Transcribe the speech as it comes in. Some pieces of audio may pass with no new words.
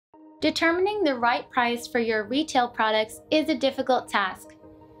Determining the right price for your retail products is a difficult task.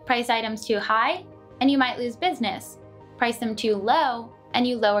 Price items too high, and you might lose business. Price them too low, and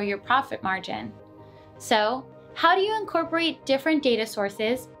you lower your profit margin. So, how do you incorporate different data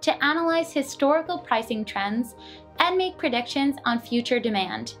sources to analyze historical pricing trends and make predictions on future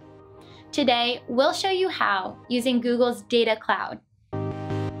demand? Today, we'll show you how using Google's Data Cloud.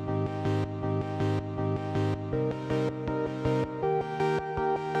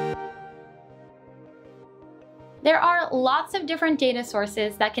 There are lots of different data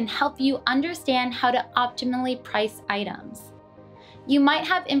sources that can help you understand how to optimally price items. You might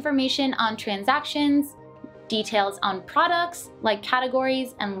have information on transactions, details on products like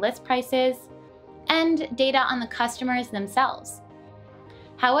categories and list prices, and data on the customers themselves.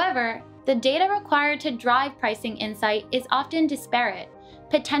 However, the data required to drive pricing insight is often disparate,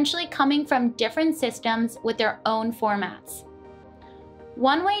 potentially coming from different systems with their own formats.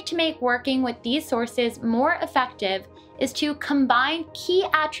 One way to make working with these sources more effective is to combine key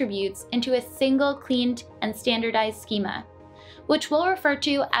attributes into a single cleaned and standardized schema, which we'll refer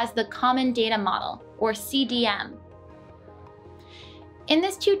to as the Common Data Model, or CDM. In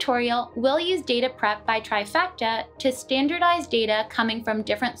this tutorial, we'll use Data Prep by Trifecta to standardize data coming from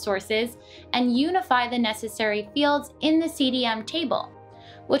different sources and unify the necessary fields in the CDM table,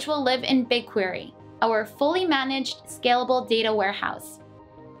 which will live in BigQuery, our fully managed scalable data warehouse.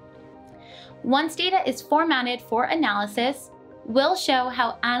 Once data is formatted for analysis, we'll show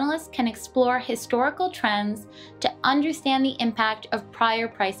how analysts can explore historical trends to understand the impact of prior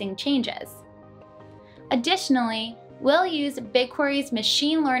pricing changes. Additionally, we'll use BigQuery's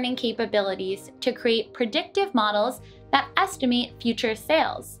machine learning capabilities to create predictive models that estimate future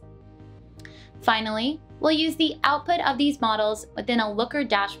sales. Finally, we'll use the output of these models within a Looker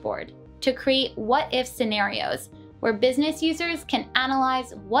dashboard to create what-if scenarios where business users can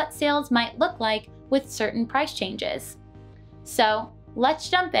analyze what sales might look like with certain price changes. So, let's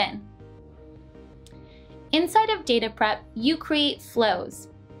jump in. Inside of Data Prep, you create flows,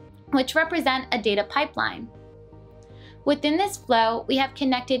 which represent a data pipeline. Within this flow, we have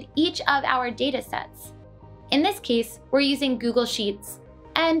connected each of our data sets. In this case, we're using Google Sheets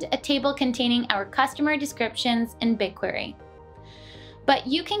and a table containing our customer descriptions in BigQuery. But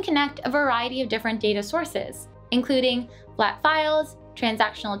you can connect a variety of different data sources, including flat files,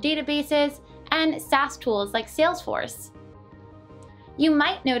 transactional databases, and SaaS tools like Salesforce. You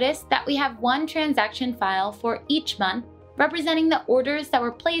might notice that we have one transaction file for each month, representing the orders that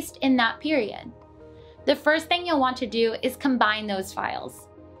were placed in that period. The first thing you'll want to do is combine those files.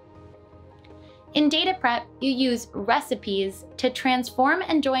 In Data Prep, you use recipes to transform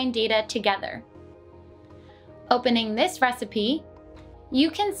and join data together. Opening this recipe, you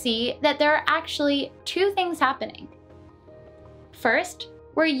can see that there are actually two things happening. First,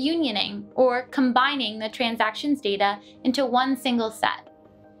 we're unioning or combining the transactions data into one single set.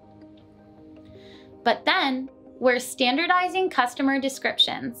 But then, we're standardizing customer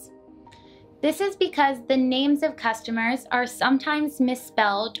descriptions. This is because the names of customers are sometimes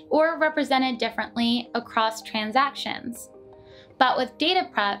misspelled or represented differently across transactions. But with Data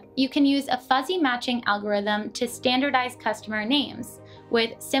Prep, you can use a fuzzy matching algorithm to standardize customer names,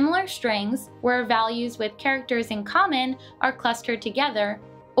 with similar strings where values with characters in common are clustered together,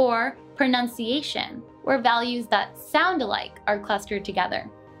 or pronunciation, where values that sound alike are clustered together.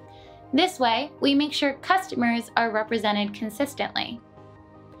 This way, we make sure customers are represented consistently.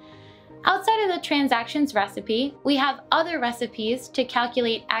 Outside of the transactions recipe, we have other recipes to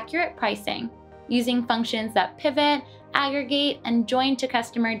calculate accurate pricing, using functions that pivot, aggregate, and join to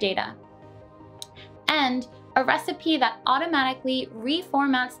customer data. And a recipe that automatically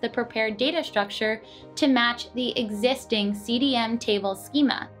reformats the prepared data structure to match the existing CDM table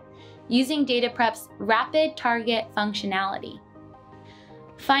schema, using Data Prep's rapid target functionality.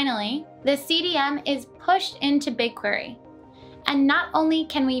 Finally, the CDM is pushed into BigQuery. And not only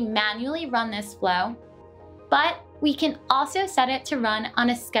can we manually run this flow, but we can also set it to run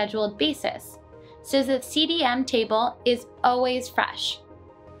on a scheduled basis, so the CDM table is always fresh.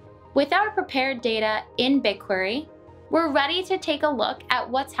 With our prepared data in BigQuery, we're ready to take a look at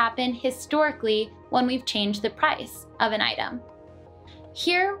what's happened historically when we've changed the price of an item.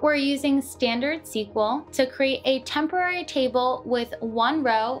 Here, we're using standard SQL to create a temporary table with one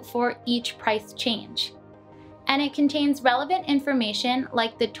row for each price change. And it contains relevant information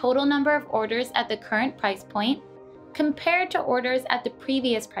like the total number of orders at the current price point compared to orders at the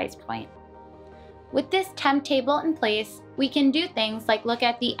previous price point. With this temp table in place, we can do things like look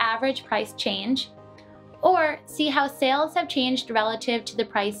at the average price change, or see how sales have changed relative to the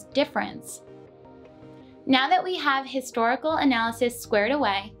price difference. Now that we have historical analysis squared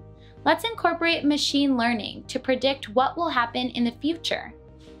away, Let's incorporate machine learning to predict what will happen in the future.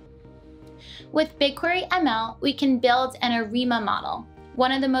 With BigQueryML, we can build an ARIMA model,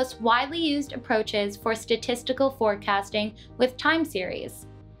 one of the most widely used approaches for statistical forecasting with time series.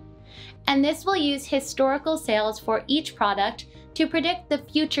 And this will use historical sales for each product to predict the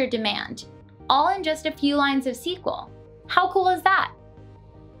future demand, all in just a few lines of SQL. How cool is that?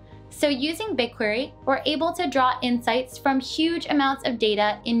 So using BigQuery, we're able to draw insights from huge amounts of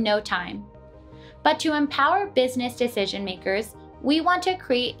data in no time. But to empower business decision makers, we want to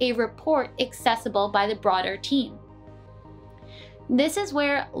create a report accessible by the broader team. This is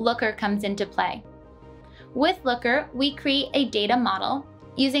where Looker comes into play. With Looker, we create a data model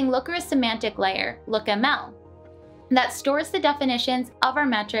using Looker's semantic layer, LookML, that stores the definitions of our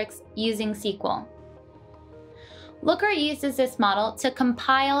metrics using SQL. Looker uses this model to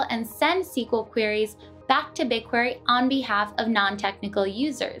compile and send SQL queries back to BigQuery on behalf of non-technical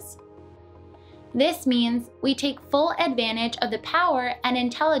users. This means we take full advantage of the power and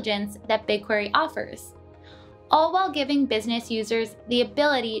intelligence that BigQuery offers, all while giving business users the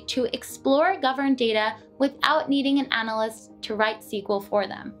ability to explore governed data without needing an analyst to write SQL for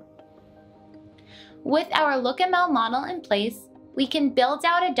them. With our LookML model in place, we can build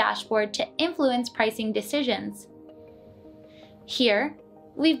out a dashboard to influence pricing decisions. Here,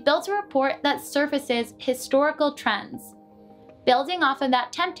 we've built a report that surfaces historical trends, building off of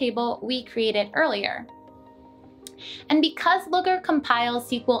that temp table we created earlier. And because Looker compiles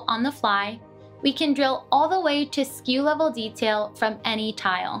SQL on the fly, we can drill all the way to SKU level detail from any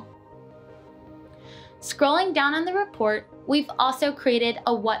tile. Scrolling down on the report, we've also created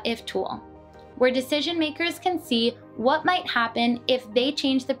a what-if tool, where decision makers can see what might happen if they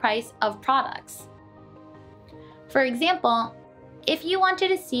change the price of products. For example, if you wanted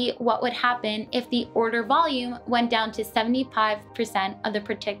to see what would happen if the order volume went down to 75% of the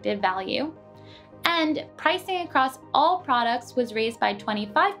predicted value, and pricing across all products was raised by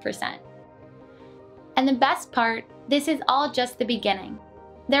 25%. And the best part, this is all just the beginning.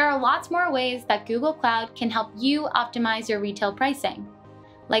 There are lots more ways that Google Cloud can help you optimize your retail pricing,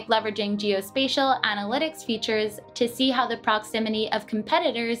 like leveraging geospatial analytics features to see how the proximity of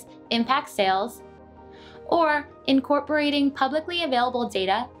competitors impacts sales, or incorporating publicly available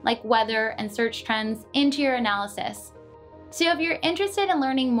data like weather and search trends into your analysis. So if you're interested in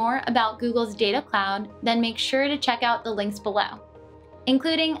learning more about Google's Data Cloud, then make sure to check out the links below,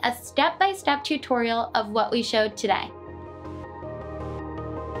 including a step-by-step tutorial of what we showed today.